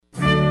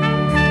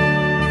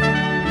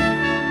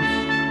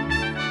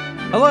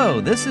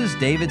Hello, this is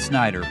David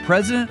Snyder,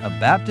 President of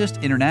Baptist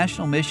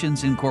International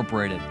Missions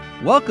Incorporated,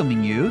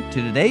 welcoming you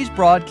to today's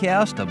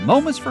broadcast of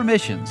Moments for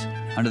Missions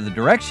under the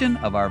direction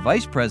of our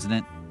Vice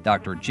President,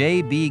 Dr.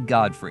 J.B.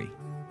 Godfrey.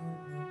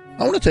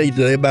 I want to tell you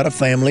today about a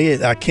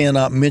family. I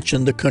cannot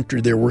mention the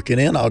country they're working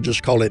in. I'll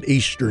just call it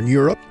Eastern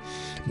Europe,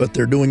 but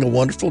they're doing a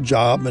wonderful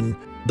job, and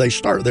they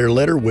start their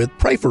letter with,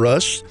 "Pray for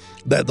us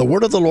that the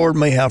word of the Lord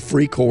may have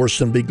free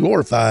course and be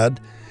glorified."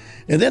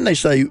 And then they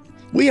say,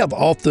 "We have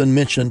often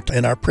mentioned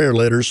in our prayer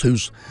letters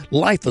whose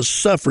life of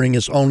suffering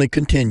is only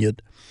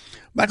continued."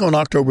 Back on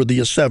October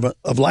the 7th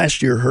of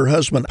last year, her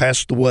husband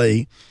passed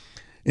away.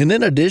 And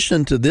in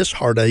addition to this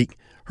heartache,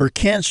 her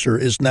cancer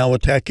is now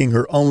attacking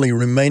her only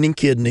remaining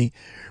kidney,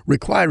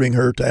 requiring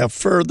her to have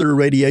further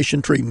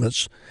radiation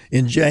treatments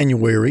in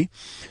January.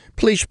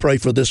 Please pray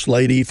for this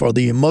lady for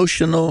the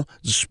emotional,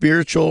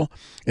 spiritual,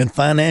 and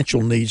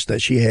financial needs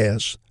that she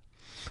has.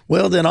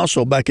 Well, then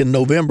also back in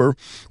November,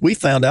 we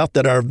found out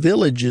that our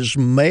village's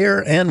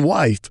mayor and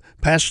wife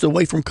passed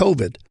away from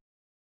COVID.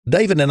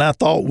 David and I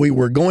thought we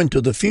were going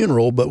to the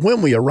funeral, but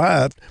when we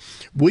arrived,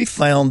 we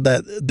found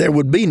that there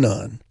would be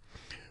none.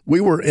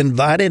 We were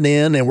invited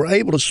in and were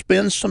able to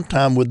spend some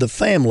time with the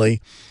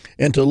family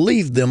and to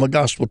leave them a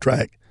gospel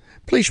tract.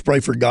 Please pray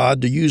for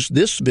God to use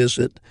this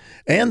visit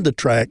and the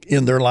tract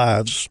in their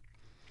lives.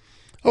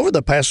 Over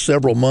the past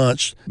several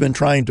months, I've been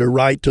trying to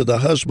write to the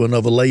husband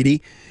of a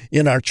lady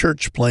in our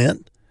church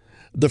plant.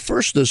 The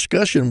first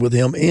discussion with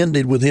him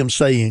ended with him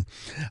saying,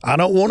 "I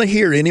don't want to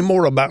hear any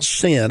more about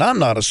sin. I'm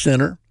not a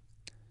sinner."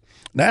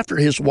 And after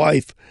his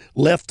wife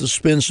left to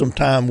spend some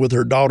time with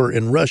her daughter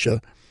in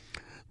Russia,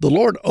 the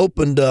Lord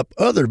opened up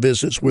other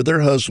visits with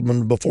her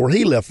husband before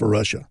he left for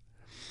Russia.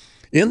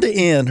 In the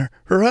end,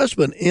 her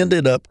husband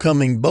ended up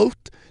coming both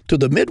to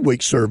the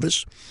midweek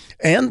service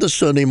and the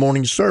Sunday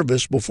morning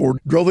service before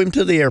drove him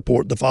to the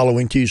airport the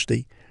following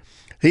Tuesday.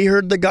 He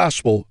heard the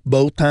gospel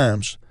both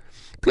times.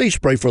 Please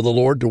pray for the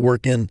Lord to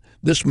work in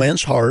this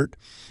man's heart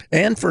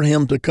and for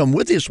him to come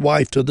with his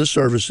wife to the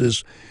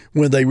services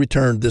when they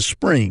return this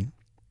spring.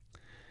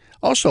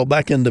 Also,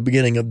 back in the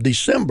beginning of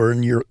December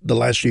in the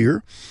last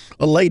year,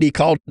 a lady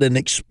called and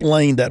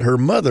explained that her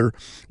mother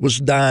was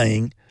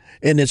dying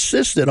and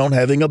insisted on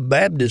having a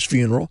Baptist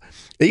funeral,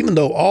 even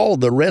though all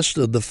the rest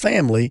of the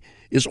family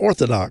is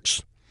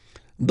Orthodox.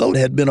 Though he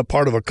had been a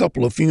part of a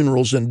couple of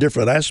funerals in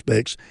different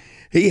aspects,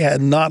 he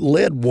had not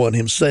led one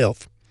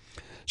himself.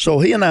 So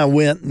he and I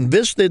went and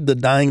visited the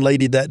dying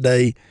lady that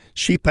day.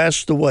 She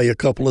passed away a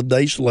couple of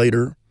days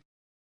later.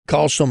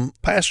 Called some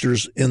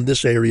pastors in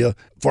this area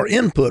for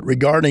input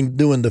regarding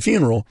doing the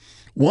funeral.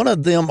 One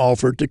of them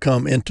offered to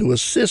come and to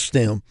assist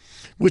him,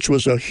 which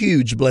was a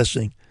huge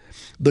blessing.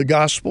 The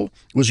gospel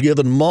was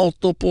given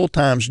multiple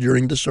times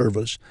during the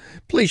service.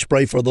 Please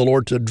pray for the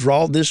Lord to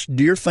draw this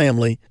dear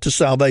family to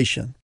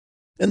salvation.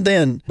 And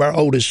then our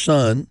oldest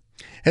son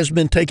has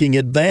been taking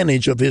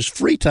advantage of his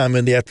free time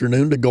in the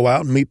afternoon to go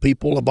out and meet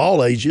people of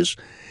all ages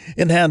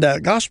and hand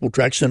out gospel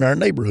tracts in our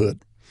neighborhood.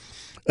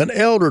 An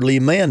elderly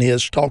man he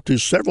has talked to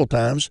several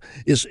times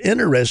is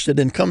interested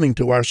in coming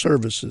to our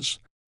services.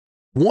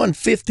 One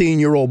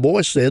 15-year-old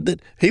boy said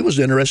that he was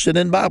interested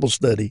in Bible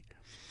study.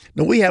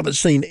 Now, we haven't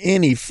seen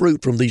any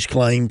fruit from these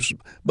claims,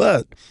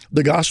 but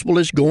the gospel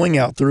is going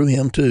out through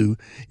him too,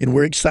 and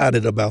we're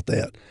excited about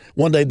that.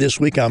 One day this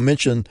week I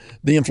mentioned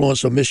the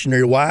influence of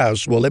missionary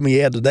wives. Well, let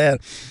me add to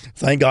that.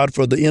 Thank God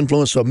for the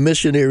influence of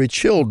missionary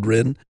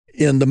children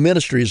in the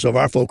ministries of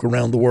our folk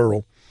around the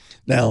world.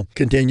 Now,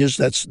 continues,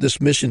 that's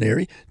this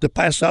missionary, to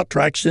pass out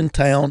tracts in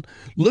town,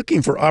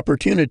 looking for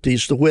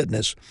opportunities to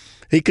witness.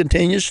 He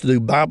continues to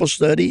do Bible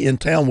study in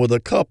town with a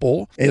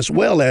couple, as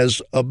well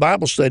as a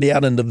Bible study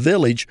out in the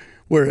village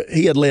where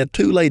he had led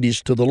two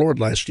ladies to the Lord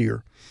last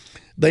year.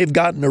 They've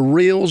gotten a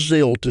real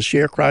zeal to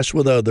share Christ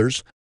with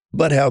others,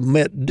 but have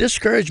met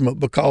discouragement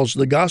because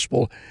the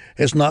gospel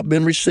has not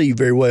been received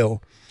very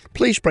well.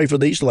 Please pray for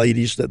these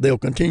ladies that they'll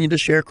continue to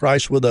share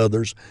Christ with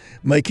others,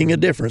 making a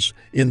difference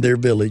in their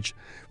village.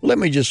 Well, let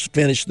me just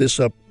finish this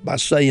up by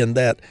saying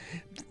that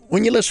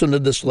when you listen to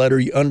this letter,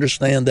 you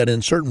understand that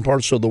in certain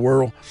parts of the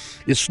world,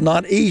 it's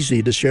not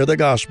easy to share the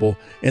gospel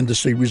and to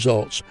see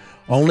results.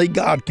 Only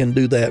God can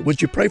do that.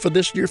 Would you pray for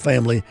this dear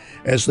family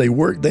as they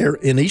work there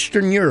in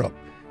Eastern Europe,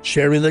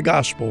 sharing the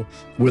gospel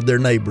with their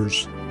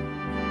neighbors?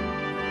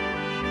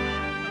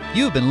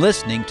 You've been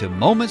listening to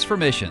Moments for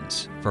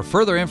Missions. For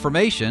further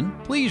information,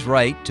 please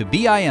write to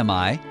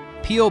BIMI,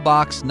 P.O.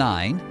 Box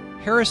 9,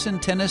 Harrison,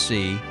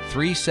 Tennessee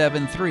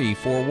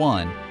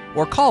 37341,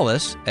 or call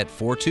us at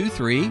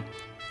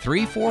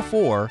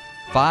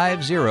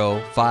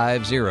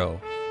 423-344-5050,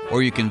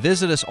 or you can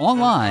visit us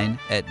online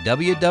at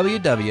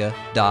www.bimi.org.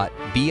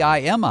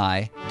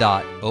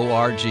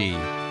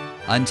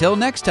 Until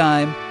next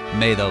time,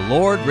 may the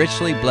Lord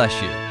richly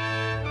bless you.